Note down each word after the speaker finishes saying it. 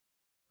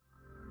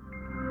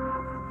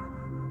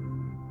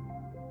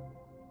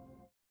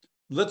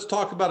let's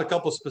talk about a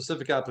couple of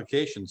specific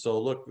applications.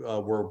 So look,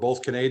 we're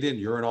both Canadian.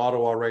 You're in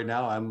Ottawa right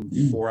now. I'm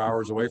 4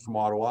 hours away from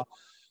Ottawa.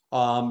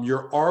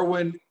 Your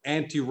ARWEN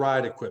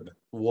anti-riot equipment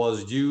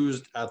was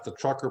used at the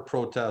trucker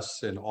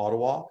protests in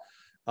Ottawa.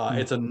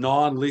 It's a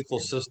non-lethal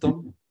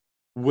system,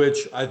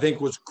 which I think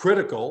was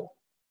critical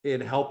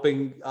in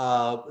helping,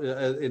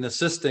 in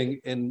assisting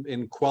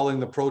in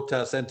quelling the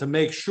protests and to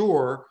make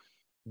sure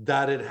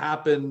that it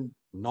happened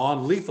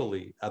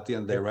non-lethally at the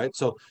end of the day, right?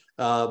 So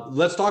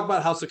let's talk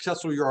about how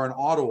successful you are in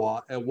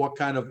Ottawa and what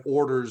kind of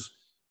orders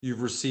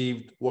you've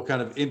received, what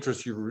kind of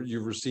interest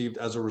you've received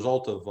as a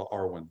result of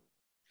ARWEN.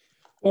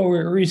 Well,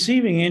 we're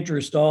receiving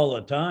interest all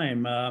the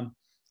time.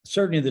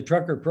 Certainly the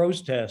trucker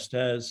protest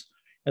has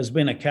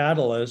been a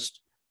catalyst,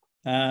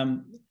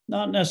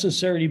 not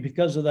necessarily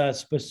because of that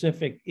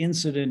specific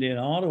incident in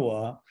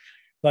Ottawa,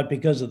 but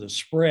because of the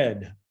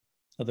spread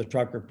of the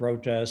trucker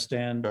protest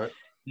and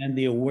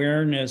the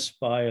awareness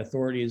by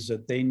authorities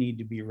that they need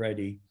to be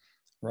ready,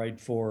 right,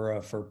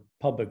 for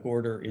public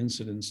order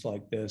incidents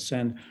like this.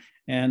 And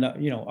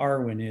you know,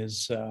 ARWEN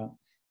is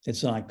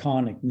it's an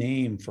iconic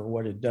name for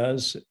what it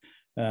does,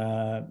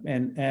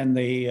 and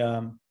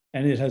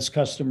it has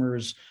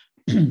customers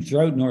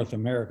throughout North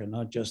America,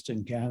 not just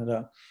in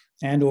Canada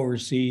and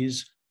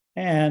overseas.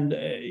 And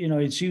you know,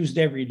 it's used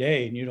every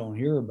day, and you don't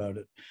hear about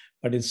it,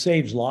 but it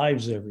saves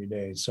lives every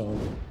day. So,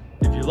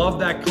 if you love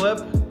that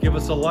clip, give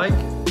us a like.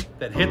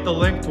 Then hit the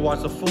link to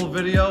watch the full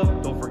video.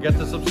 Don't forget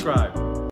to subscribe.